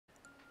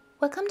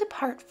Welcome to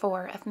part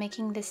 4 of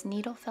making this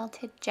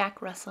needle-felted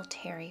Jack Russell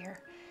Terrier.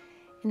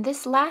 In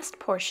this last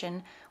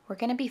portion, we're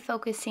going to be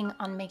focusing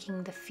on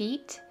making the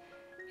feet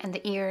and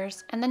the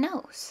ears and the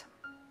nose.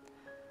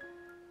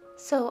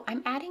 So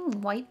I'm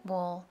adding white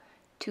wool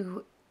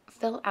to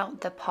fill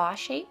out the paw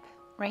shape.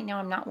 Right now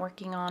I'm not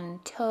working on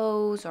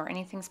toes or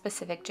anything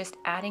specific, just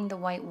adding the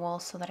white wool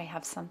so that I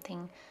have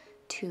something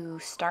to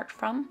start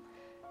from.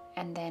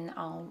 And then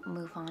I'll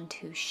move on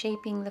to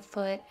shaping the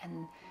foot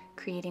and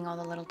creating all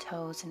the little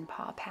toes and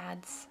paw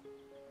pads.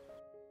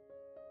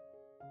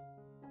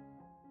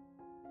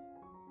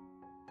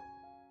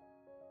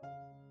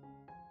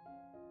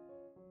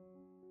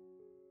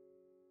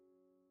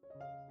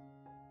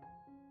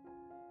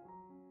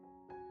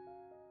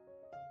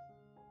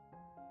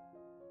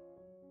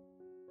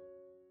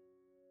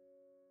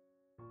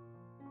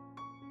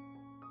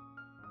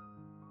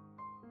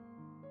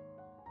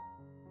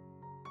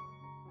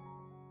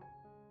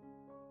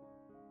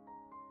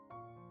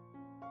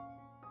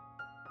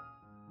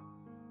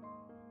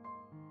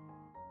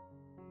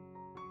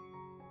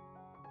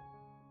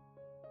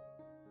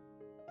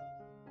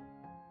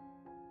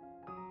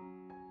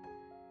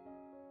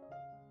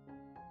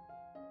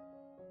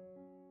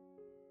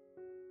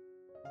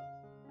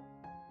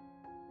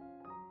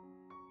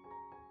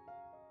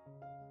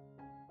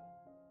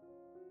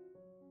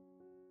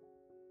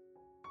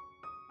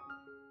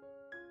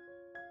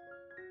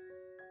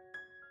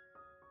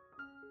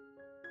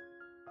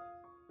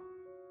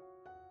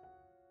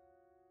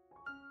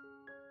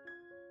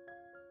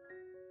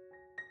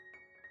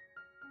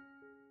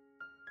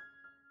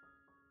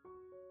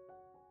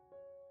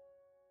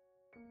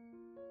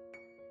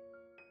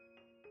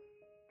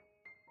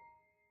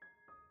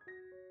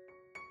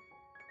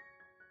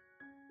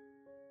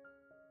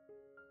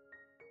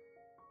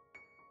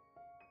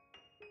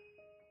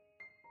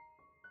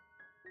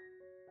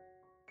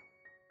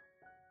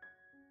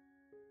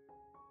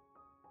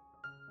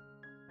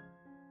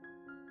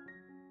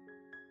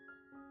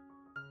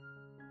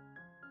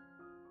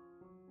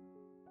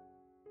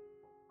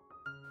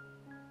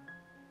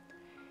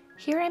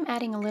 Here I'm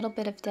adding a little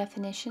bit of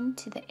definition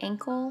to the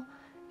ankle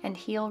and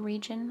heel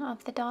region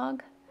of the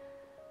dog.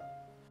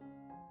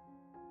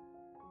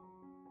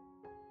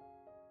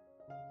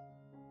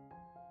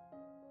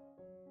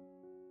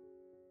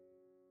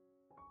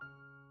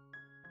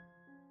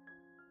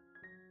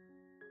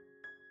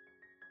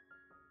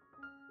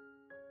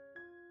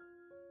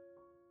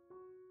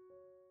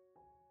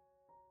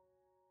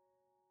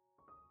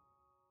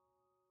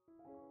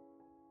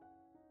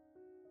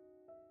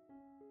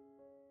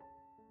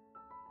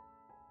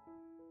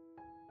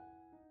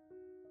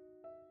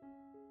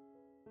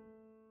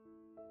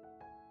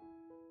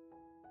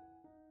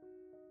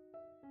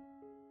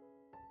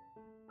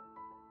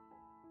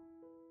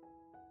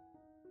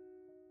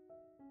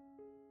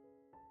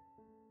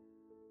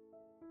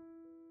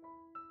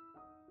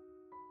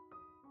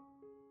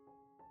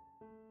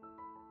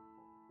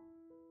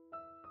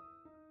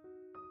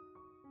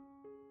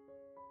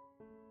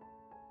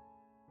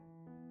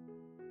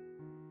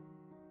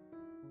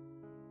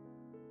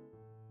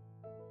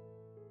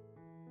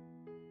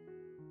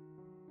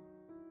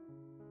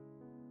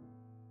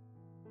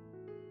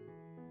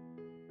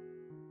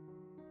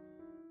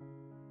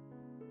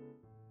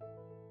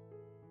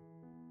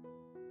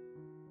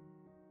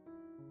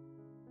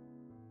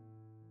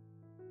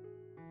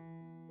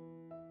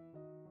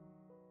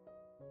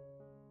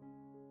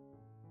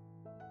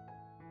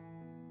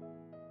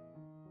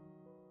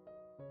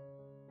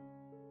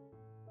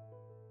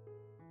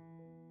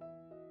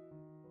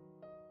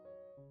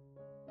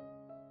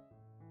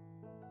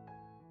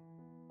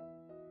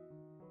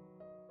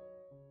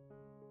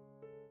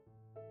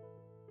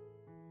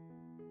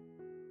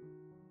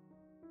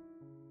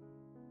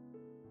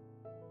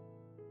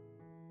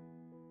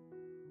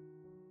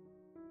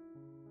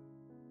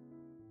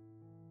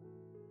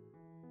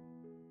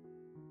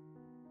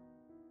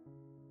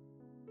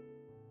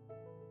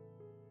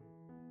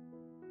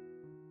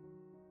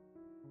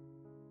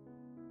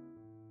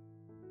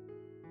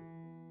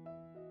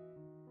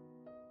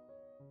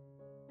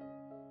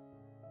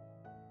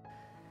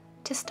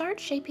 To start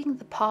shaping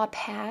the paw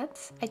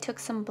pads, I took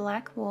some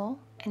black wool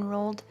and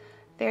rolled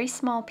very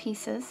small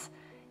pieces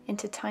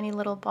into tiny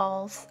little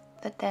balls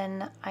that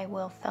then I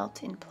will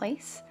felt in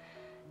place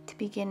to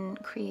begin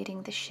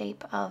creating the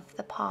shape of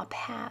the paw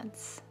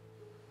pads.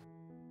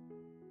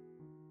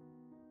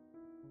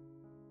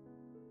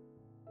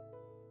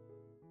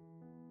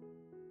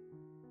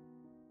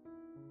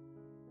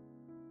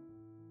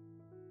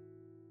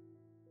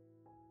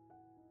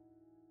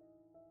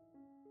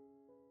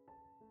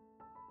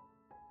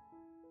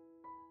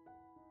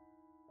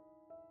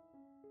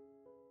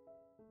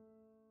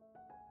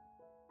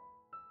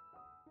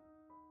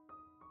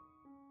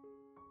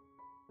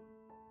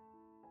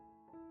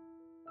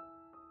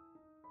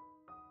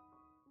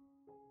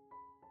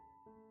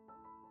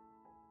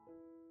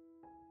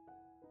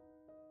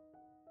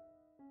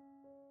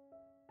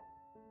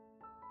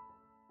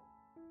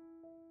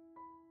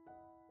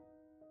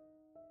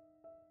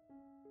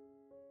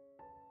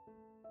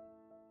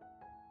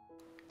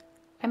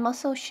 I'm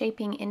also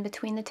shaping in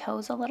between the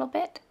toes a little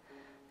bit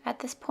at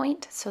this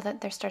point so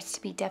that there starts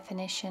to be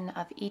definition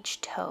of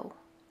each toe.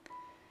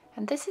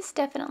 And this is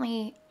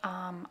definitely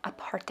a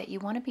part that you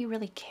want to be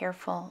really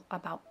careful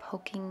about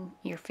poking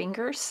your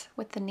fingers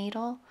with the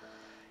needle.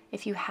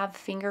 If you have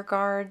finger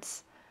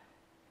guards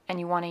and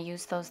you want to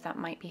use those, that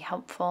might be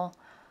helpful.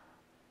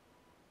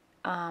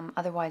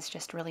 Otherwise,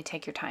 just really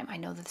take your time. I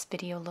know this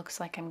video looks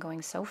like I'm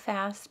going so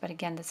fast, but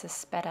again, this is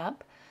sped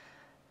up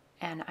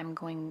and I'm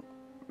going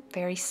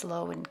very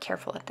slow and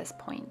careful at this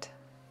point.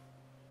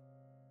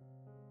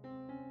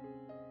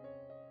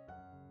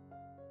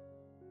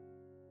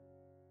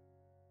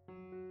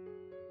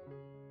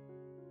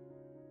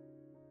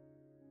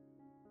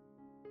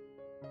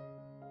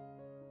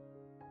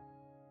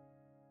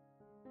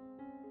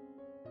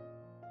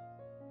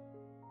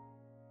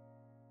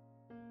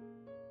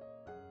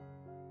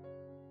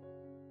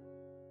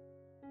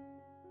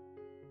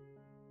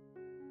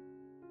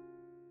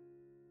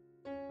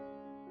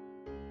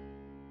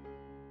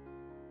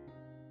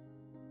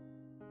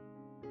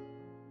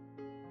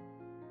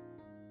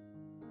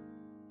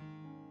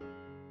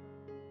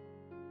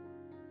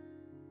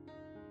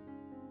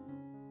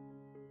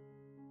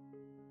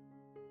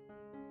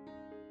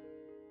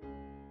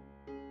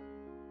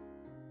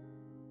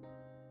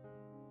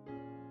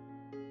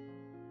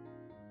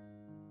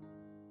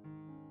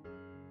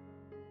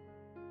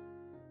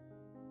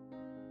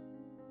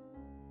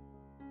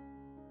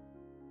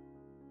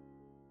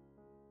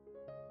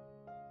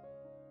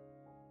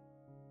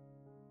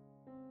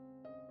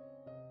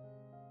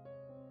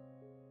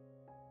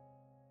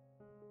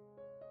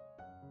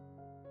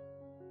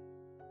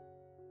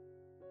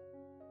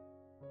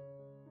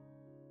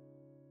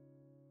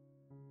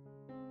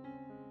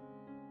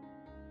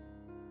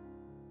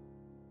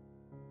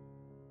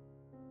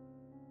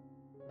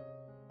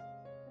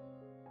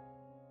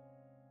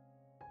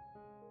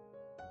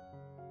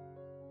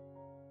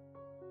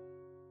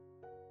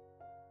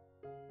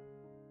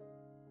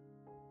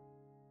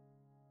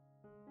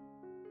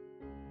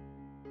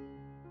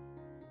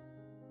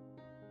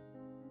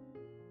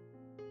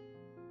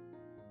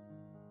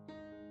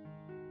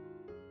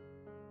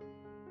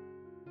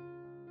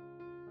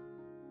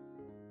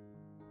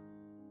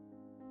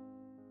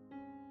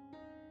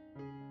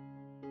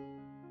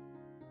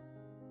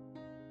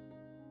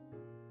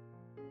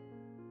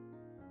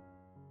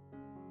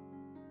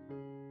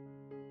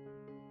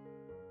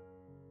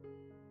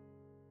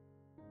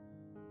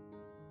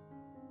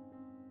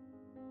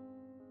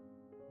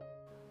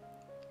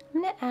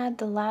 I'm going to add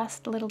the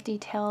last little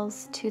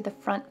details to the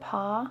front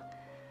paw.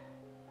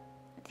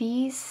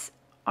 These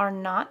are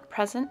not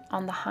present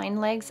on the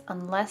hind legs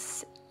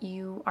unless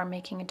you are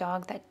making a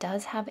dog that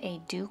does have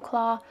a dew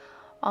claw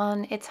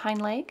on its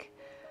hind leg.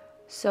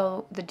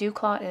 So the dew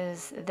claw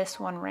is this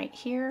one right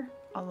here.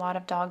 A lot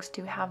of dogs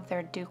do have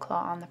their dew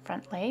claw on the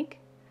front leg,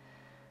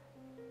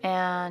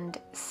 and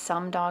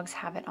some dogs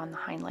have it on the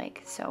hind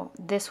leg. So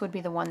this would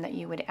be the one that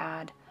you would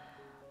add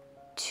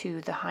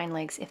to the hind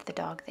legs if the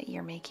dog that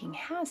you're making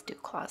has dew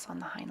claws on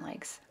the hind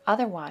legs.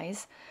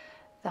 Otherwise,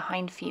 the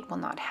hind feet will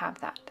not have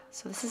that.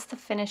 So this is the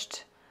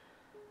finished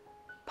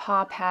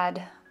paw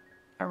pad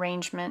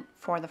arrangement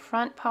for the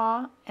front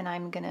paw, and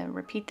I'm going to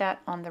repeat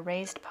that on the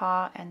raised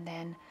paw and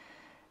then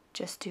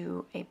just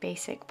do a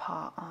basic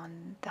paw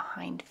on the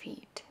hind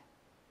feet.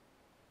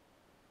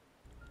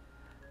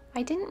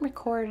 I didn't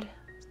record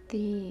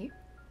the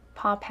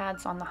paw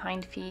pads on the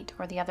hind feet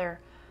or the other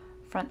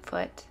front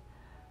foot,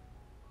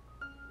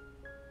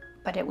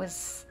 but it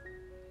was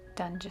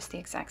done just the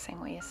exact same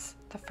way as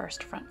the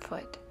first front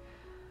foot.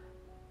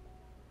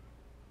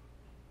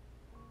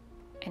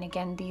 And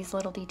again, these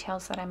little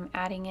details that I'm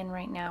adding in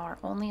right now are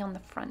only on the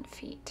front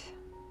feet.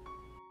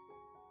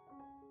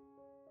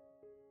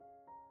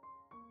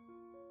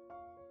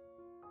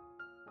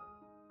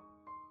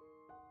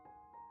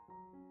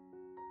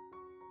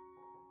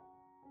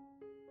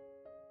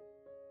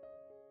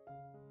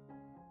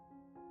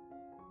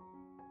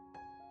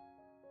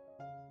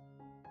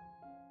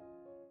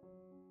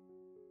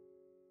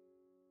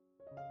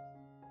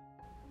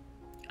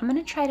 I'm going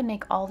to try to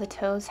make all the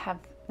toes have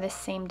this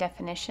same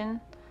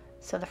definition,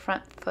 so the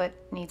front foot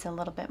needs a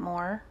little bit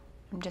more.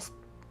 I'm just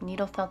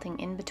needle felting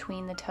in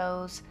between the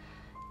toes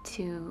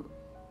to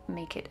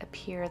make it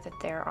appear that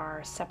there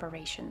are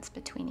separations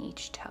between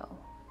each toe.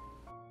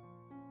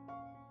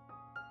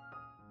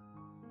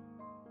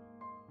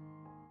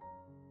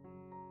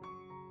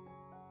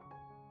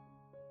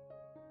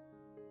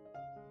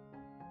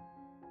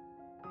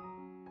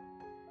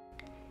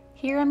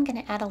 Here I'm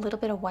going to add a little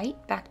bit of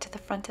white back to the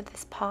front of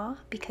this paw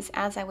because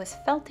as I was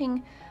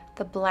felting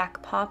the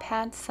black paw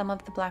pads, some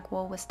of the black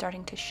wool was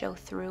starting to show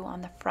through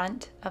on the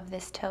front of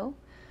this toe.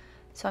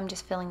 So I'm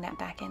just filling that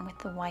back in with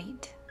the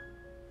white.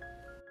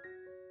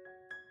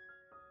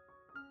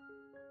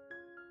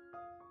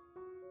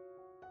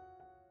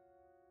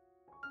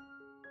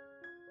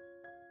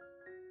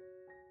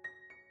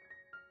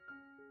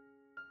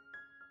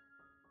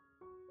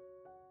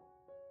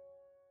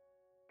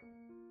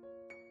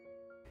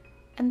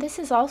 And this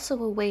is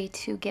also a way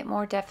to get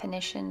more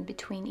definition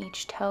between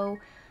each toe.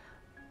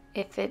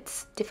 If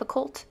it's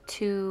difficult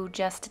to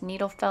just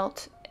needle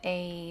felt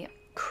a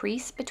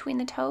crease between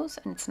the toes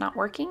and it's not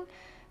working,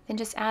 then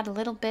just add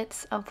little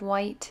bits of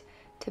white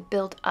to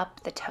build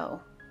up the toe.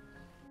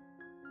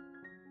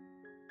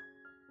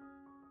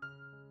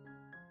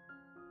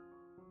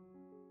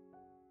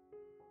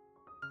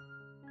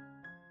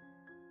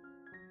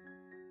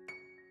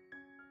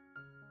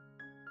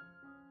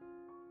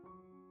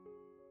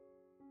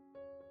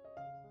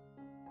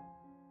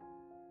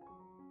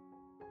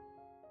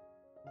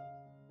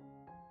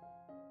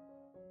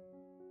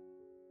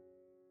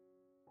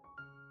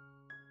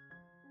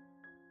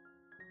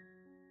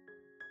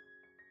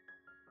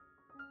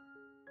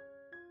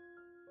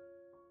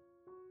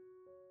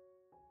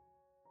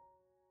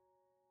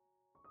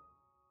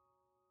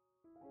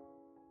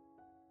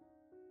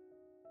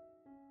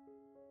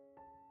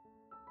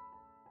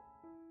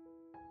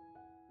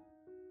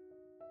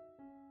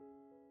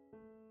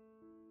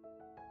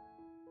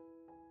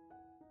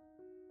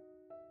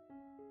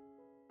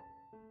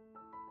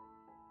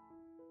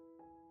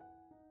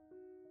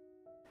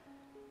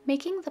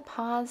 Making the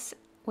paws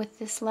with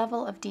this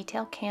level of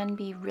detail can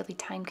be really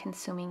time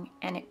consuming,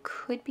 and it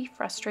could be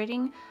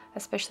frustrating,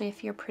 especially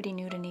if you're pretty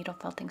new to needle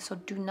felting. So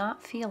do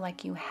not feel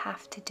like you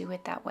have to do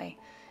it that way.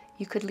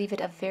 You could leave it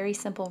a very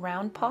simple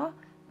round paw,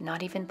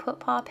 not even put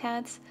paw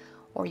pads,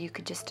 or you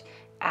could just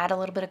add a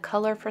little bit of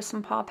color for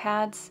some paw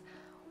pads,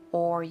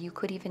 or you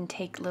could even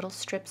take little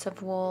strips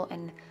of wool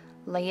and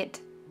lay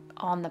it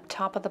on the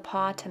top of the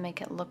paw to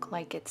make it look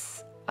like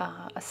it's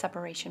a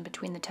separation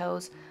between the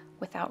toes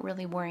without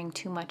really worrying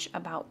too much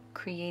about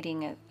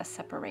creating a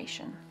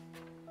separation.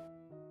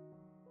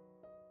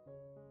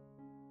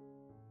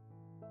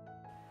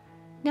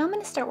 Now I'm going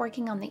to start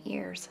working on the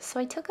ears. So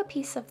I took a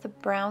piece of the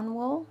brown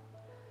wool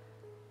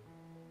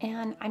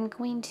and I'm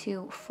going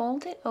to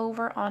fold it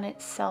over on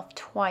itself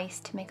twice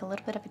to make a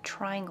little bit of a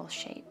triangle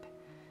shape.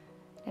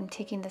 I'm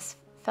taking this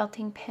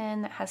felting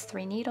pin that has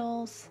 3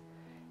 needles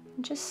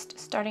and just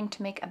starting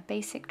to make a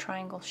basic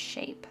triangle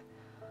shape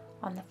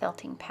on the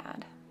felting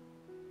pad.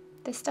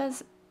 This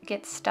does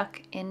get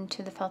stuck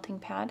into the felting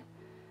pad,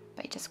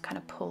 but you just kind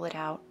of pull it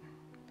out.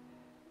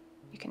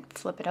 You can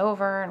flip it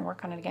over and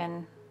work on it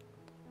again.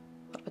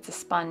 It's a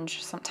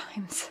sponge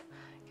sometimes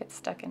gets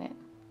stuck in it.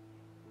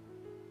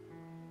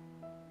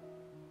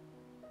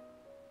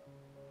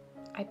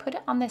 I put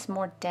it on this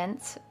more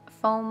dense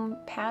foam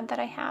pad that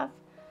I have,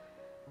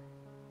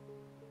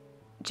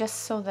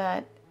 just so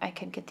that I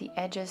could get the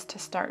edges to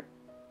start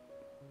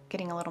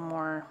getting a little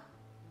more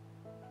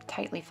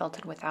tightly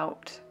felted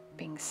without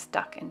being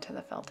stuck into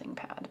the felting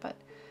pad. But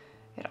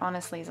it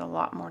honestly is a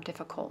lot more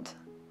difficult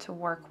to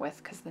work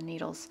with because the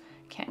needles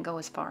can't go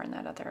as far in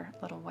that other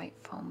little white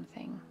foam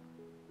thing.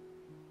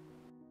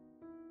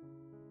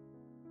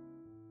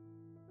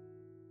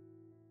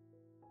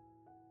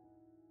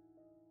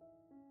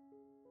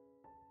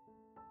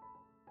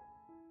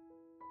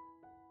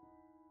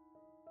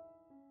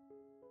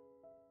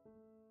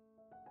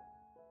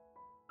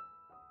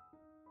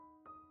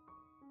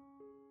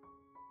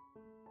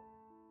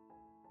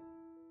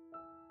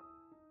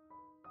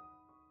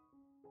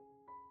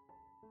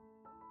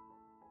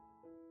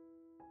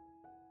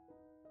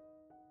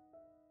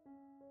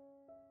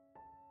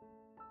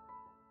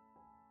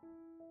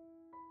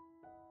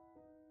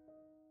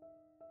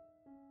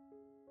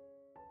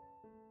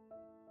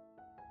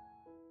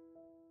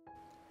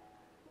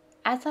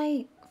 As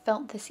I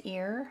felt this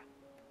ear,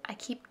 I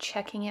keep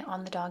checking it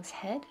on the dog's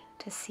head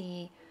to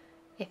see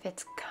if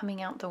it's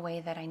coming out the way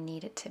that I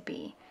need it to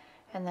be.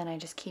 And then I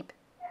just keep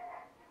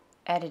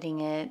editing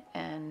it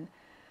and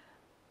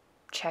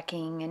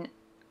checking, and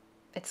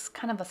it's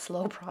kind of a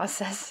slow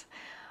process.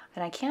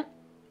 And I can't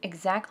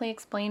exactly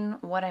explain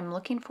what I'm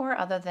looking for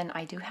other than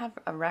I do have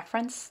a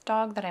reference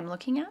dog that I'm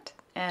looking at,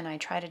 and I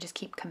try to just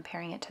keep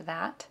comparing it to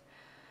that.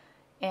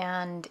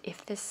 And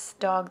if this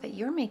dog that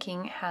you're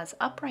making has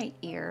upright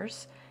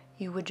ears,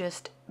 you would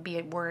just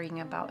be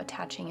worrying about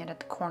attaching it at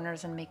the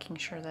corners and making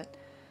sure that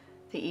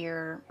the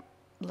ear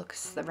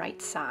looks the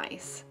right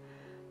size.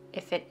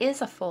 If it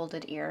is a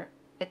folded ear,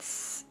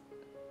 it's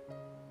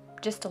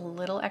just a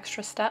little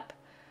extra step.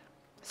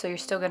 So you're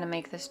still going to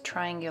make this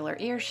triangular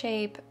ear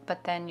shape,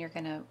 but then you're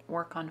going to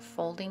work on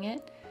folding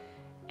it.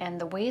 And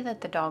the way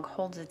that the dog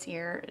holds its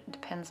ear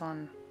depends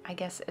on, I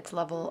guess, its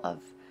level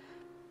of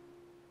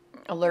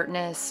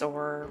alertness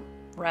or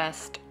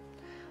rest.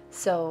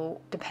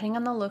 So depending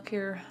on the look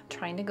you're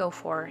trying to go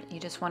for, you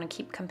just want to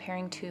keep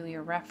comparing to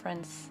your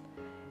reference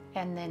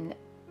and then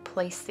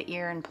place the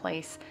ear in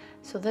place.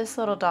 So this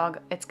little dog,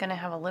 it's going to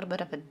have a little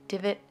bit of a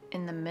divot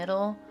in the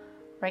middle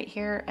right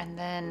here, and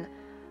then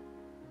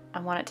I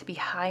want it to be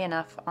high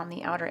enough on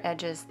the outer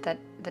edges that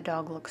the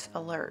dog looks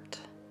alert.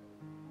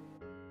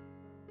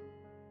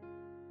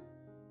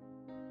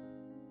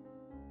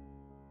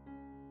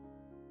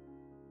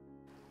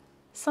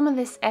 Some of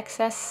this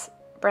excess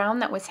brown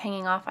that was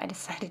hanging off, I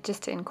decided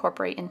just to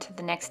incorporate into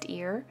the next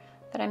ear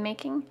that I'm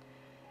making,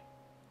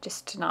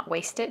 just to not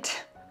waste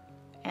it.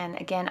 And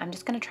again, I'm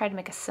just going to try to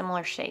make a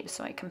similar shape.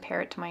 So I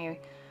compare it to my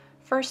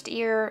first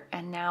ear,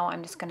 and now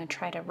I'm just going to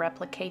try to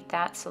replicate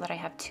that so that I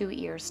have 2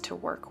 ears to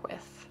work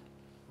with.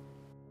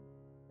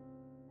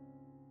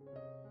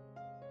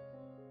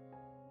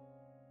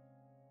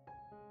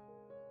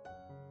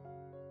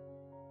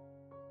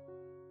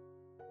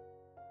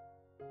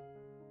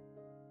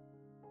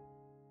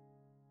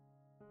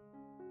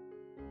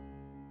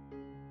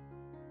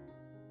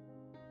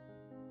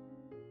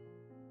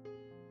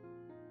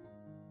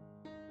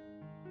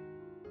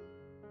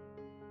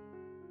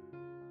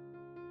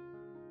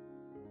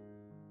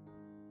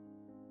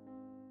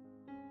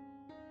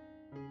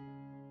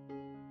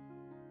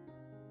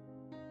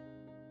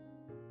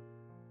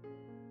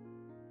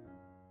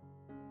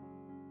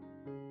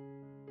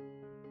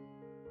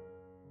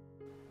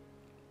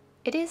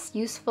 It is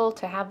useful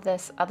to have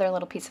this other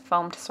little piece of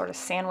foam to sort of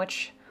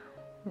sandwich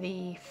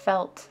the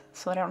felt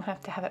so I don't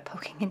have to have it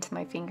poking into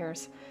my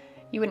fingers.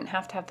 You wouldn't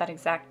have to have that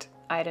exact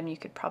item. You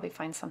could probably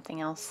find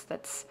something else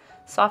that's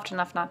soft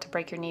enough not to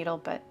break your needle,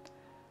 but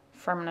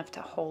firm enough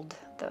to hold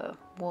the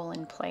wool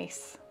in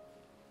place.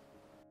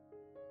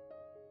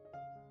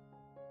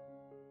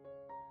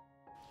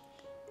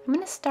 I'm going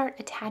to start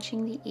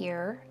attaching the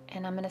ear,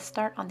 and I'm going to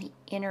start on the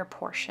inner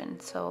portion,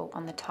 so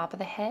on the top of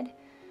the head,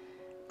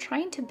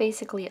 trying to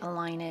basically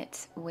align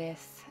it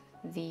with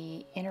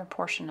the inner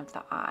portion of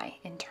the eye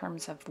in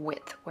terms of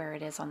width, where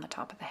it is on the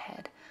top of the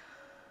head.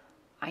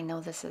 I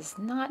know this is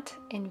not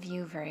in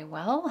view very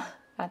well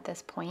at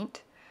this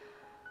point.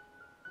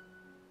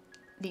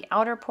 The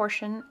outer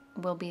portion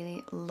will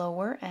be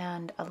lower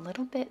and a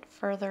little bit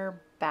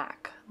further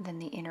back than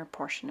the inner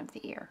portion of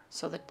the ear.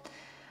 So that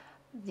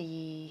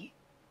the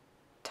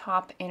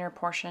top inner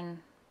portion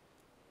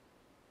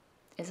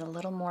is a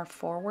little more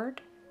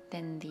forward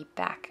than the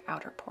back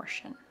outer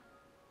portion.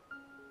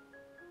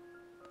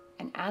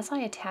 And as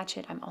I attach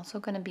it, I'm also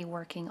going to be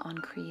working on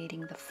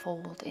creating the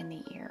fold in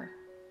the ear.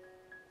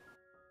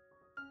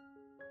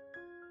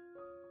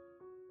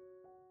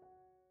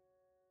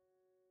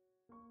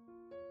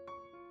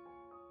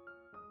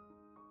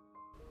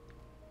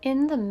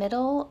 In the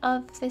middle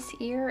of this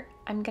ear,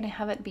 I'm going to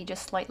have it be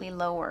just slightly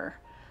lower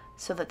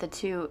so that the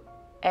two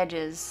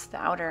edges,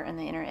 the outer and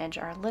the inner edge,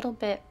 are a little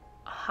bit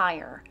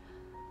higher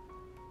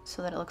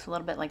so that it looks a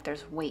little bit like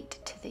there's weight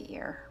to the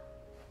ear.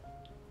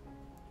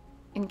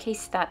 In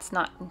case that's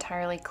not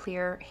entirely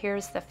clear,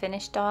 here's the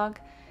finished dog,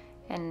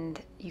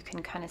 and you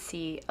can kind of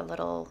see a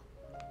little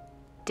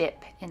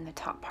dip in the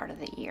top part of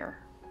the ear.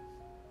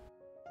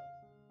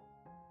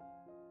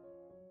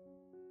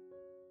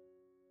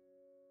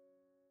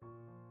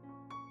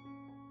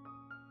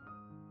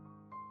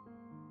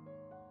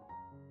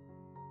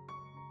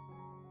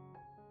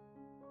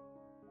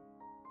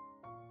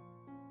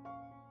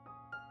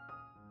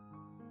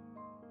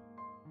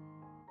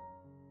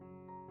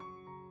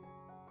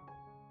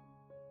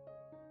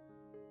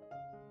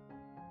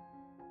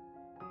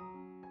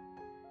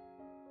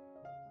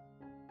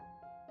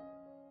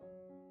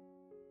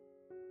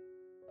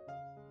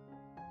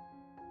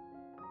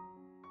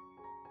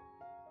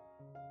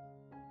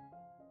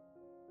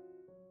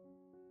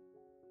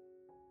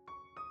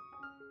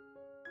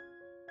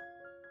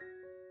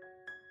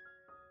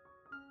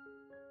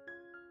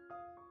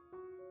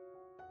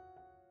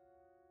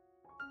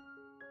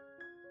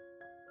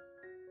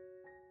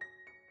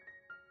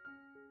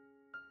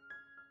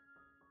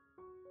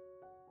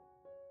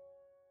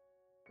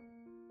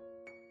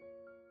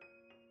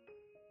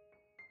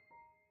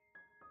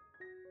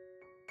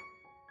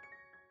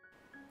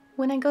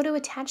 When I go to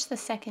attach the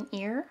second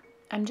ear,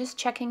 I'm just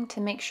checking to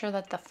make sure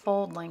that the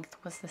fold length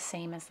was the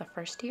same as the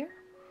first ear.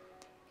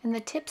 And the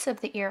tips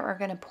of the ear are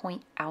going to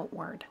point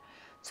outward.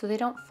 So they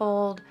don't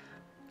fold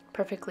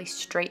perfectly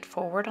straight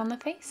forward on the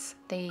face.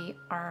 They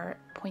are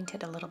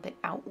pointed a little bit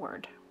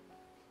outward.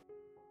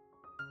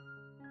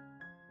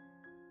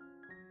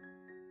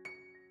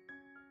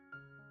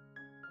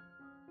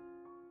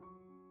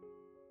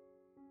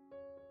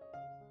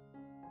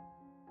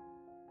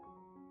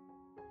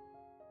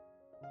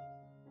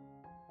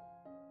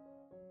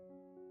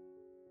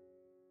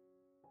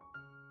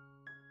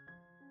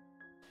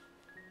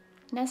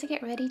 And as I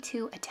get ready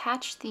to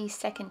attach the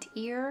second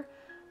ear,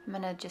 I'm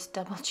going to just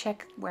double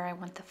check where I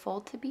want the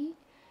fold to be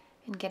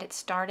and get it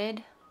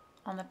started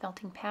on the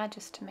felting pad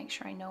just to make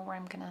sure I know where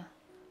I'm going to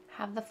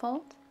have the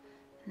fold.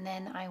 And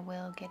then I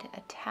will get it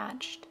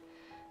attached.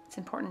 It's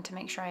important to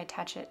make sure I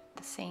attach it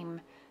the same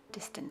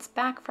distance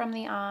back from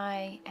the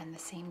eye and the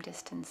same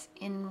distance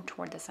in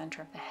toward the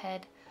center of the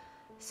head.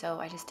 So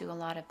I just do a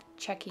lot of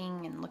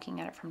checking and looking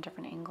at it from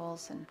different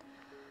angles, and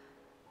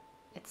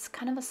it's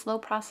kind of a slow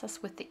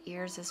process with the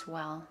ears as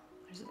well.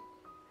 You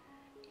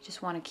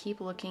just want to keep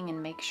looking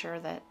and make sure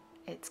that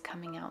it's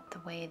coming out the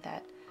way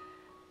that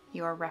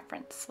your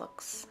reference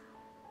looks.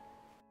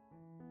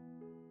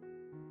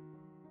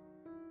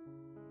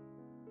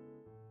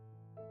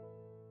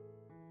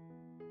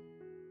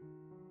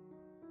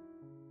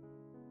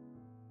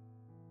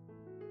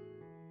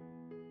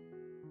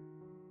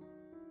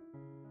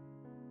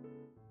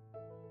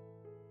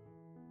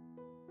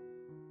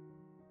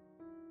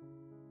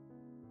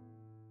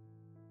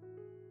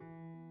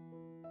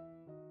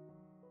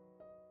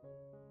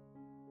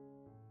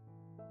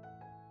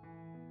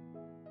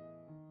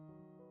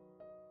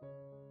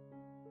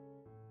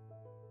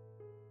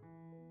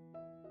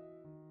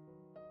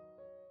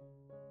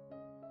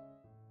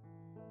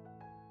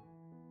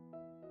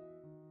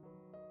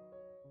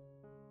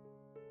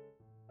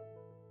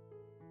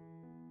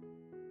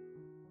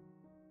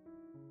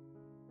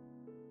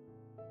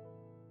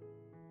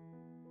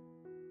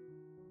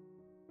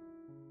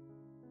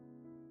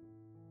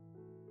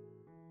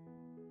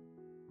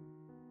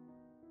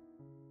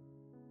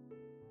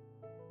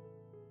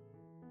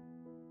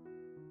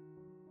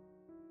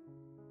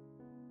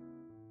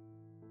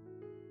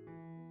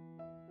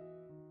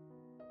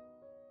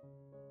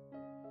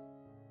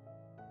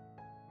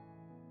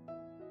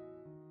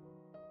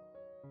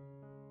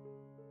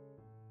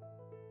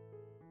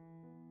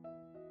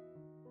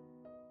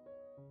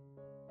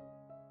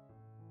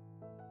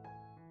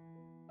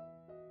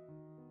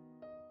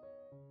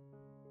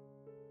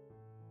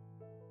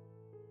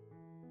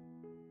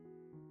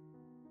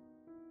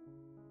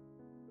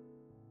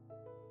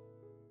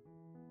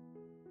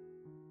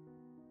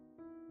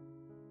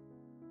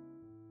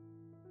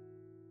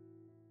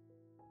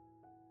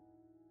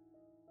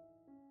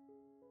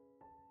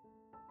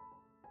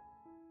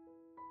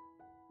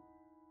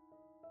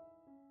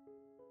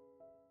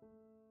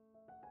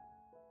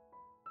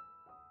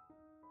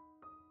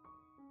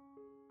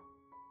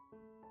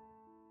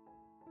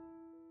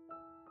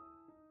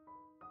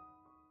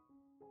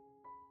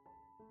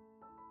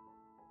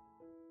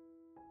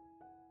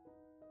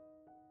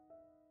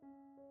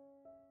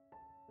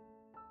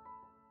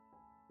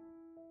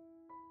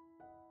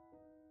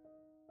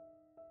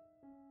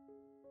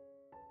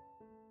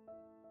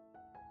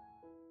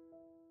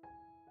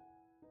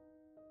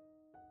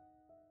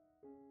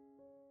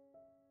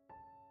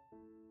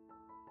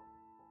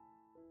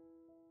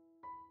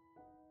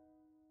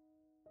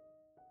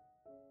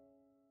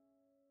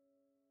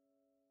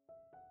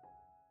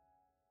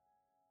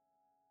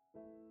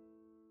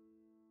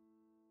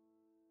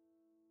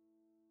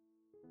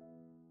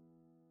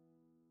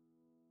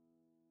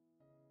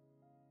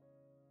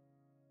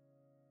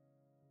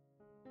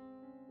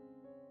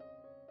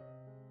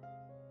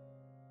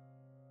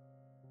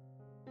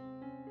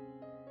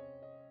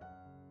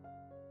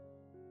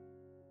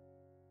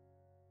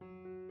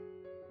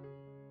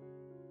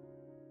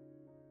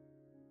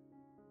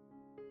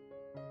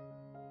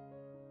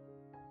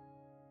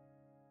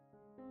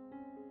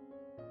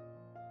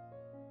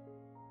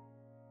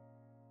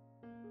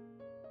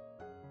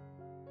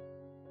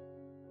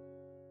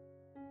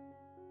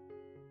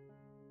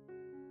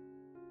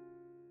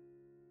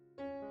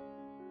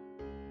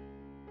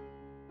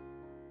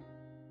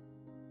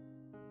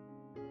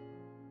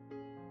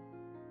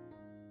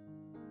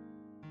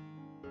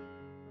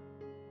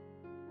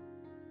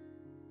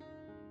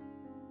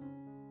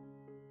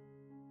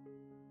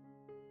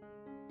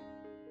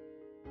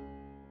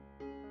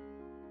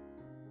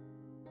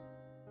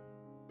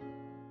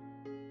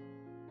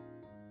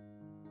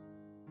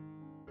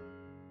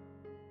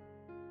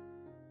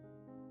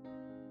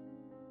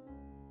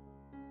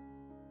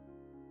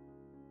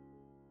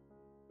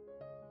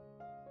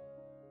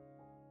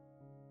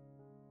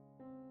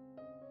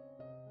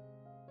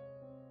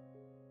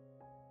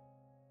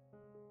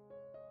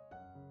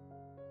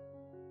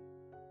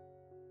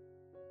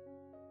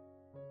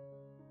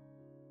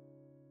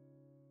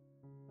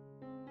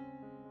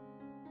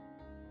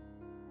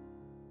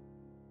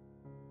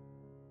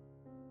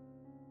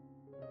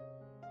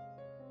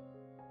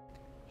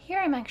 Here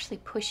I'm actually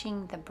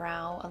pushing the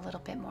brow a little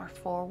bit more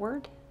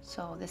forward,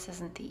 so this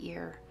isn't the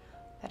ear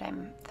that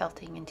I'm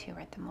felting into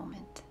at the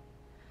moment.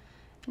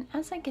 And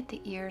as I get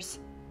the ears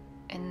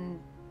in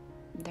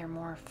their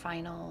more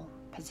final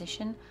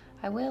position,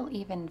 I will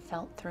even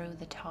felt through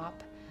the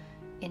top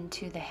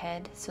into the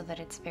head so that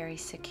it's very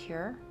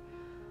secure,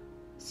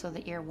 so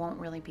the ear won't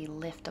really be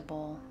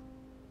liftable,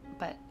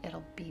 but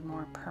it'll be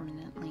more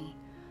permanently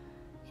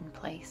in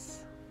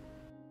place.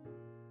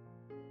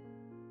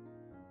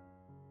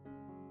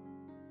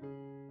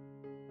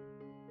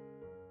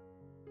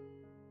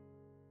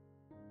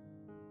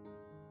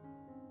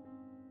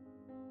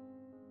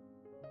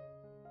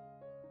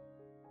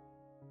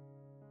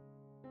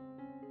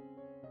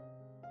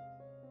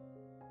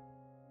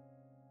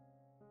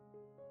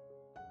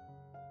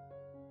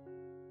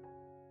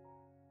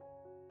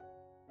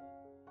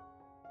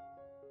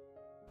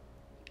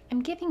 I'm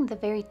giving the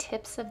very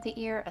tips of the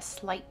ear a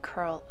slight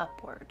curl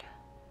upward.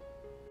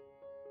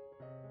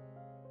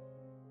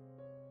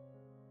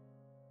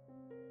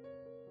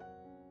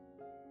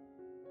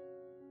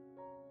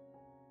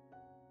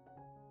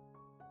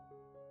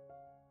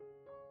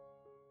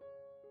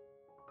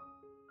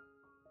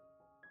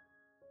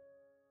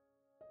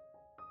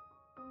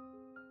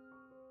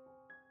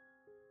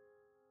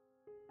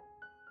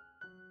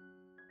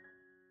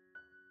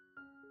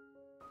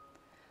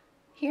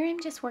 Here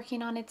I'm just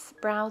working on its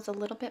brows a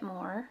little bit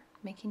more,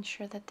 making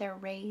sure that they're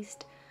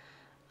raised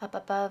up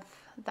above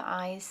the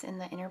eyes in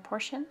the inner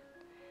portion.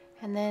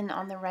 And then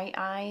on the right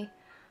eye,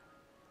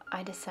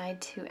 I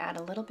decide to add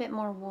a little bit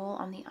more wool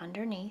on the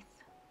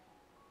underneath.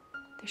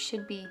 There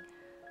should be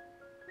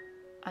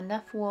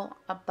enough wool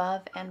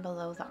above and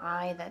below the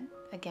eye that,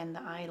 again,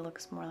 the eye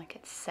looks more like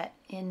it's set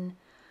in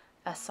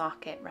a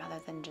socket rather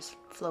than just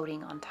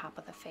floating on top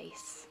of the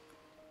face.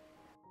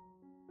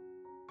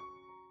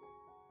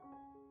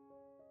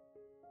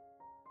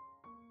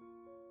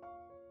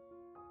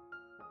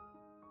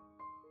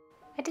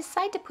 I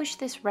decide to push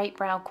this right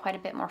brow quite a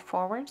bit more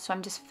forward, so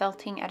I'm just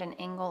felting at an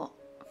angle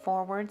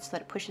forward so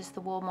that it pushes the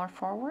wool more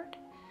forward.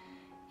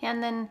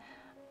 And then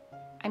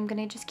I'm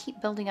going to just keep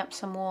building up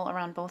some wool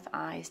around both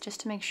eyes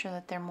just to make sure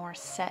that they're more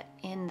set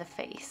in the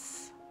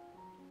face.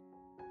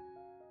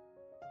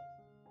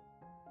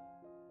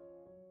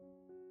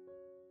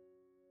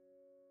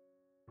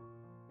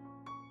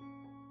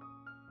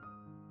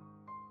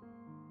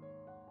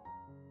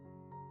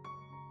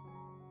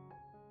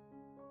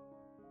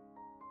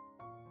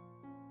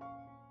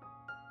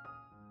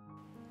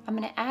 I'm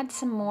going to add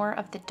some more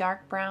of the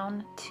dark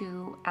brown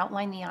to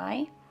outline the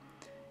eye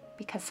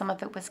because some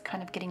of it was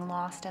kind of getting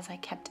lost as I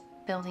kept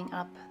building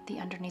up the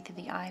underneath of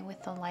the eye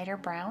with the lighter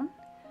brown.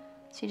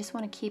 So you just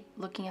want to keep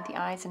looking at the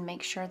eyes and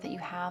make sure that you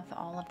have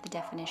all of the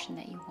definition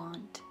that you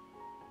want.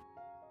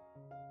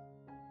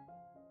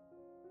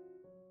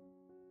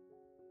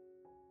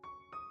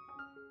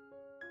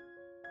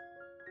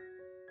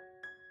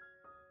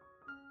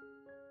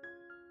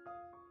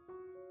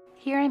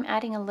 Here I'm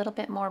adding a little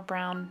bit more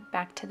brown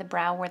back to the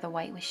brow where the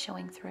white was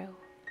showing through.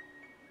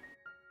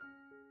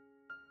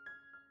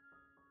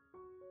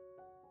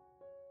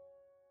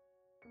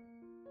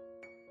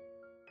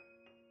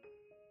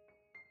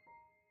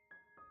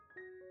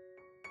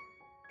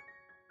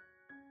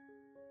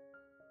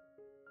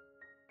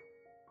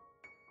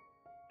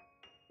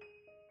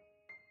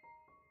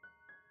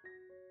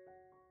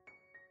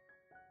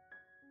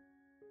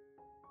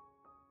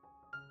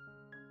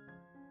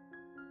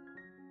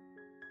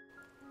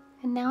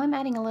 And now I'm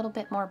adding a little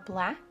bit more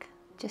black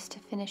just to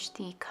finish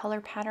the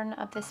color pattern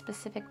of this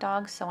specific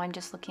dog. So I'm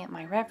just looking at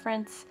my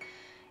reference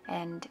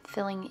and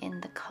filling in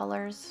the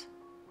colors.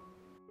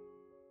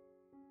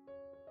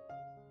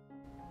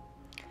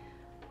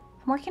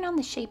 I'm working on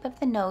the shape of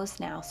the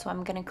nose now, so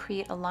I'm going to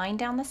create a line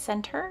down the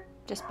center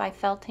just by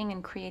felting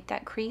and create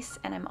that crease.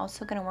 And I'm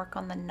also going to work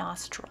on the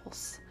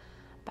nostrils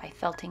by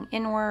felting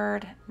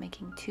inward,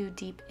 making 2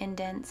 deep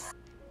indents.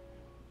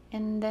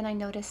 And then I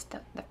noticed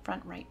that the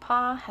front right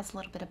paw has a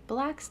little bit of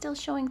black still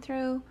showing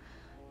through.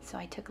 So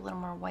I took a little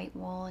more white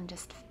wool and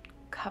just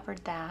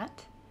covered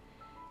that.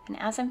 And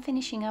as I'm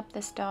finishing up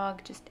this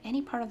dog, just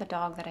any part of the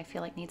dog that I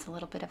feel like needs a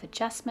little bit of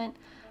adjustment,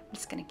 I'm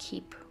just going to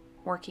keep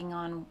working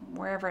on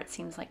wherever it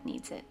seems like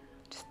needs it.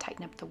 Just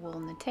tighten up the wool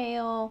in the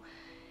tail,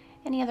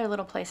 any other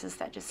little places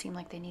that just seem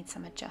like they need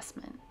some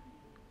adjustment.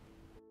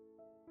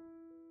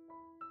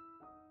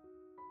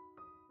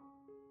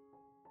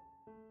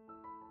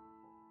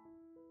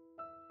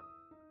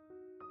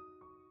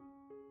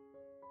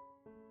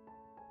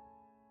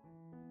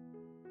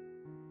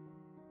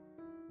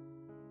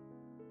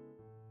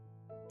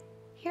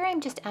 Here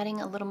I'm just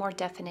adding a little more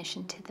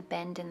definition to the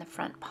bend in the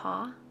front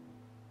paw.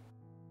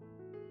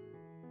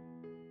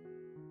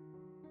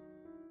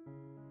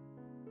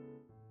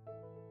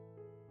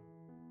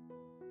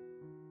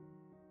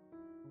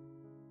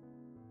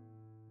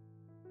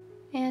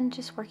 And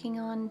just working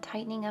on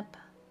tightening up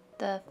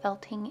the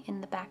felting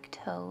in the back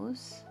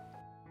toes.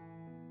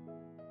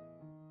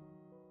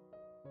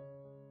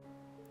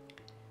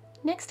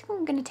 Next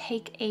I'm going to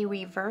take a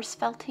reverse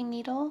felting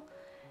needle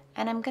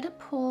and I'm going to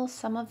pull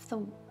some of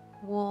the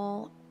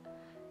wool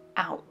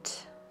out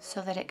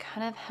so that it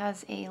kind of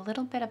has a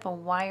little bit of a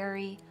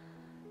wiry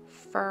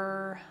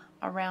fur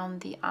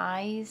around the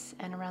eyes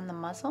and around the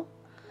muzzle.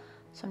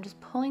 So I'm just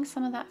pulling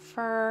some of that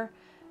fur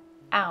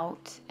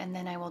out and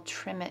then I will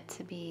trim it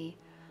to be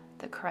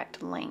the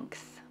correct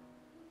length.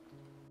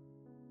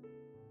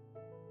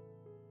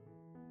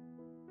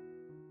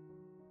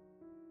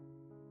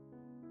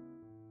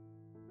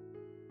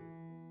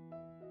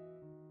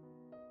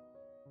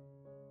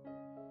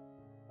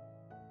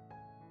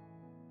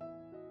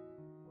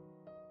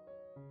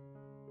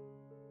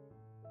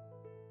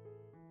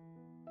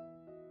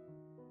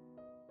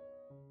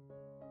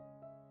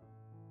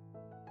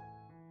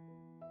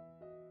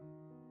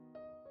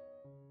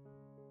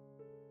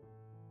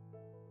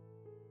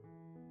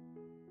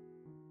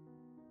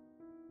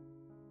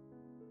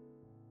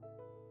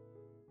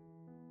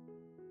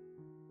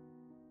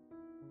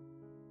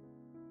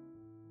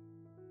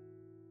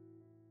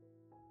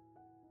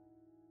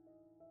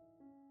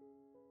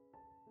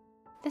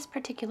 This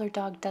particular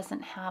dog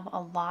doesn't have a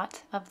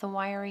lot of the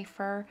wiry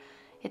fur.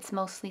 It's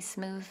mostly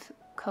smooth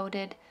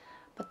coated,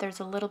 but there's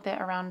a little bit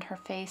around her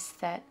face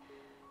that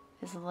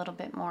is a little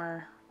bit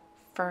more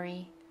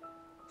furry.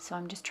 So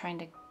I'm just trying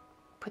to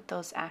put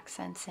those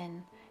accents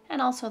in.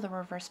 And also the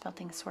reverse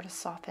felting sort of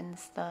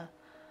softens the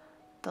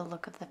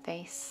look of the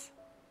face.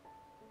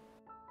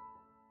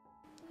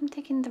 I'm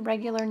taking the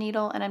regular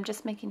needle and I'm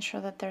just making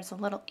sure that there's a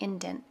little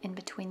indent in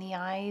between the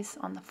eyes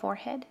on the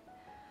forehead.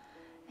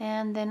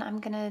 And then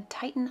I'm going to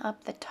tighten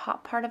up the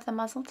top part of the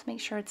muzzle to make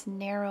sure it's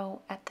narrow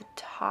at the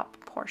top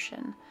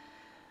portion.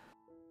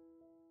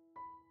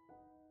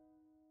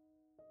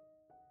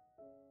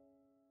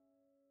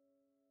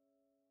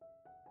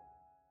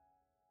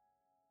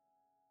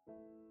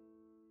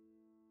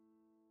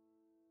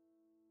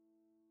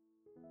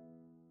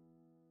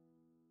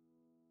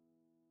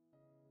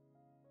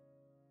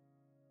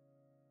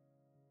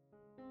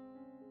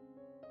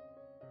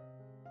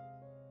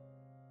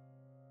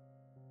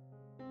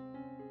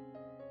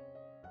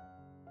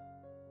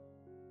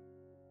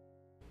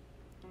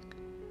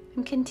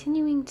 I'm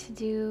continuing to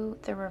do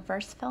the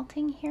reverse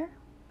felting here.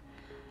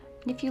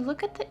 And if you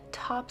look at the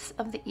tops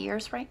of the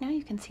ears right now,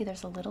 you can see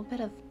there's a little bit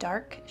of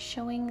dark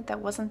showing that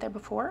wasn't there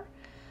before.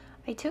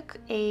 I took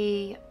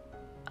a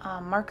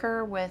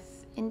marker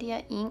with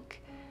India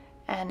ink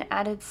and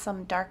added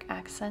some dark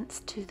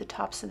accents to the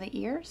tops of the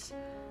ears,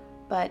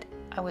 but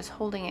I was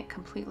holding it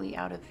completely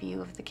out of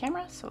view of the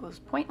camera, so it was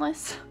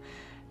pointless.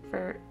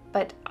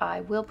 But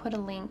I will put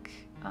a link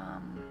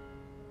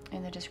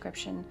in the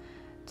description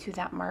to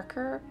that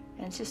marker,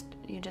 and it's just,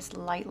 you just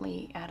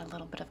lightly add a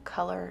little bit of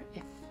color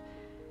if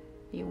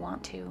you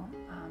want to,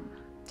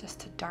 just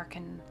to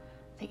darken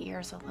the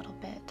ears a little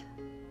bit.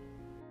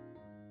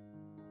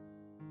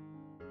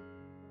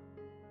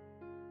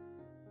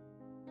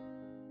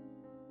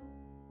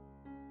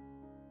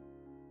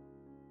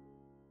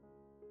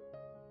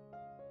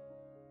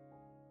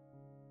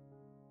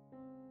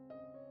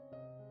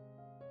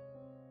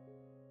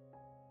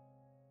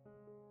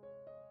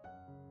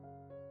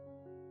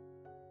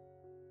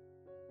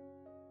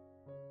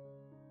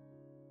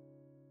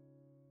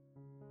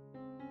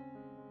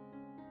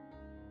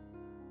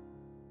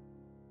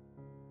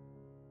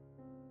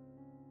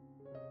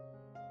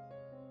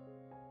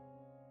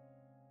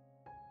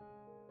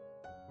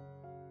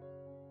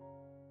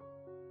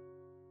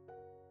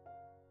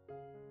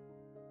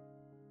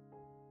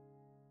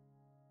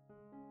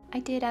 I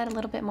did add a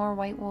little bit more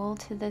white wool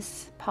to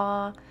this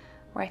paw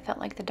where I felt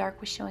like the dark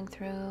was showing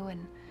through,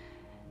 and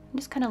I'm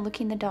just kind of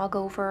looking the dog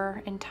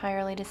over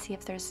entirely to see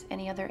if there's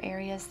any other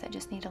areas that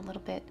just need a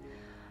little bit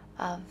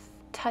of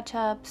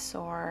touch-ups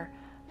or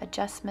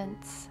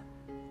adjustments.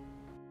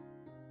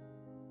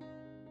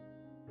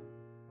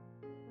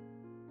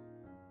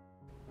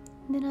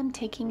 And then I'm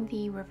taking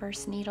the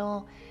reverse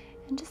needle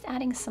and just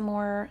adding some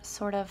more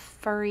sort of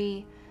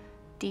furry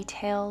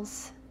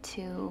details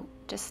to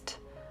just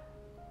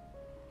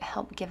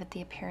help give it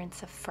the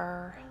appearance of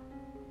fur.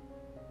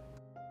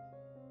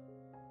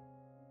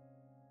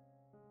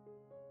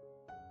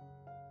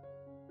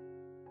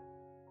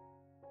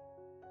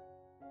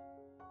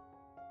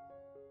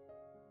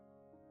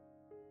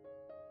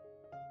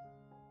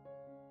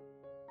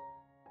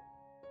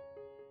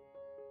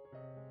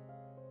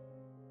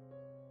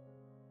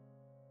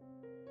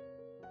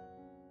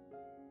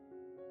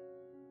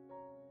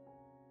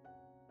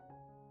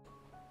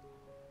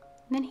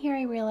 And then here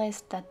I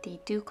realized that the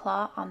dew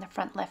claw on the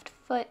front left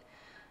foot,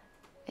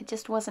 it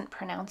just wasn't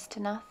pronounced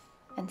enough.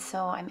 And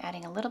so I'm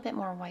adding a little bit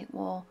more white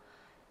wool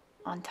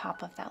on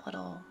top of that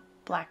little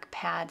black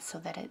pad so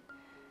that it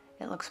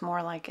looks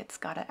more like it's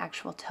got an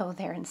actual toe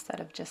there instead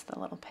of just the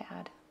little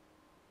pad.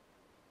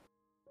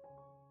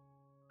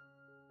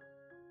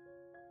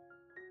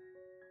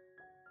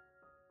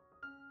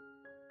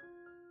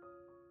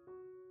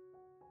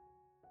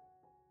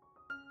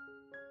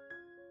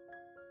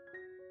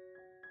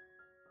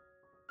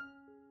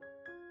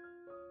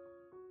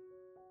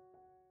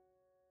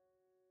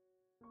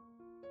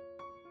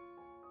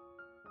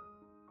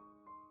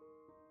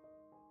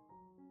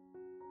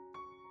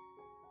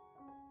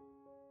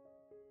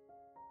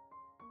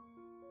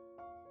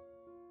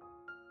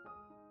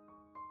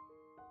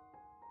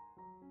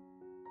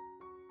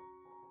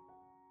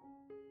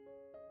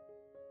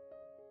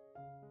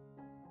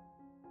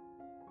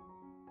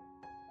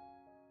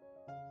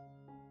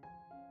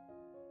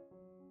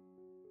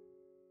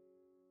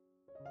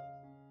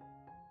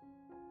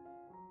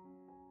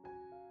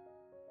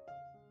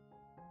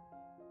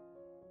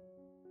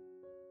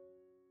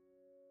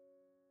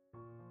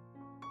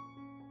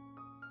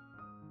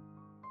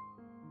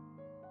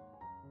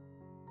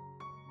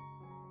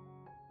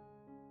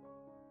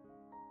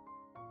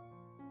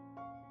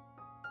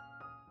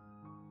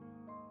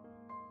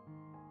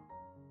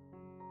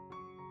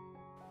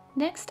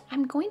 Next,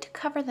 I'm going to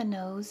cover the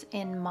nose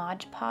in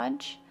Mod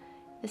Podge.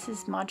 This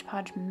is Mod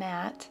Podge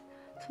matte,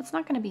 so it's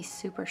not going to be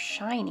super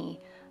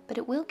shiny, but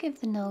it will give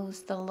the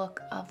nose the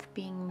look of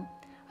being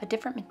a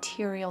different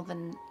material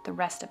than the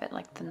rest of it,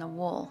 like than the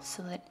wool,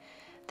 so that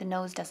the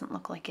nose doesn't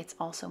look like it's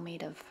also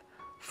made of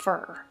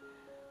fur.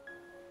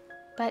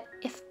 But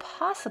if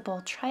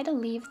possible, try to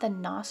leave the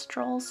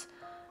nostrils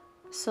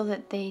so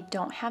that they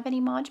don't have any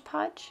Mod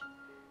Podge,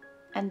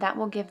 and that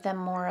will give them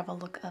more of a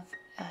look of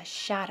a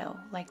shadow,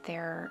 like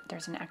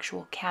there's an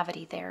actual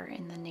cavity there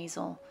in the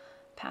nasal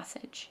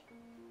passage.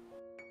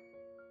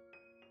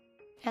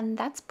 And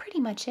that's pretty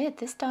much it.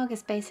 This dog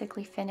is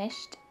basically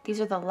finished. These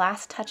are the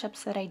last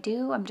touch-ups that I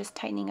do. I'm just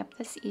tightening up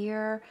this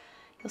ear.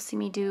 You'll see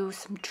me do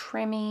some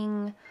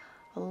trimming,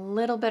 a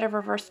little bit of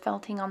reverse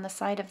felting on the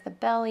side of the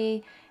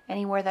belly,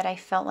 anywhere that I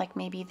felt like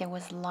maybe there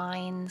was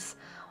lines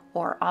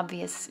or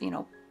obvious,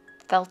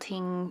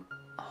 felting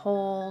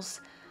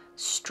holes,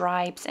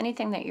 stripes,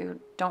 anything that you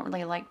don't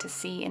really like to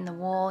see in the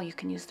wool. You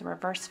can use the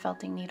reverse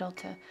felting needle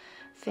to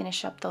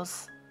finish up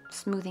those,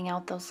 smoothing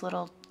out those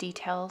little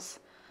details.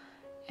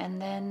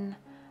 And then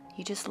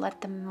you just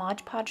let the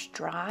Mod Podge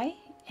dry,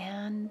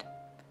 and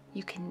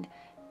you can,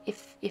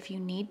 if you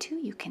need to,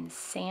 you can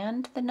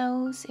sand the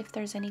nose if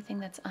there's anything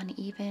that's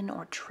uneven,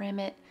 or trim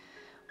it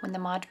when the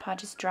Mod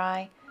Podge is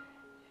dry.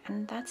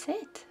 And that's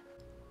it.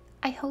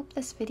 I hope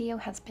this video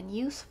has been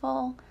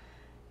useful,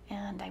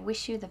 and I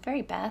wish you the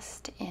very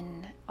best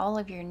in all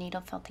of your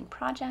needle felting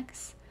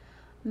projects.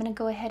 I'm going to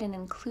go ahead and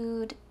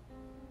include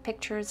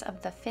pictures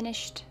of the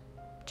finished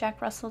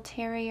Jack Russell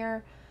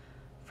Terrier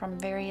from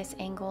various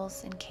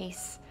angles in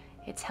case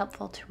it's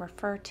helpful to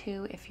refer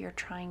to if you're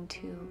trying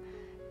to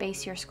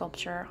base your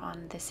sculpture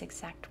on this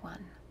exact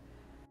one.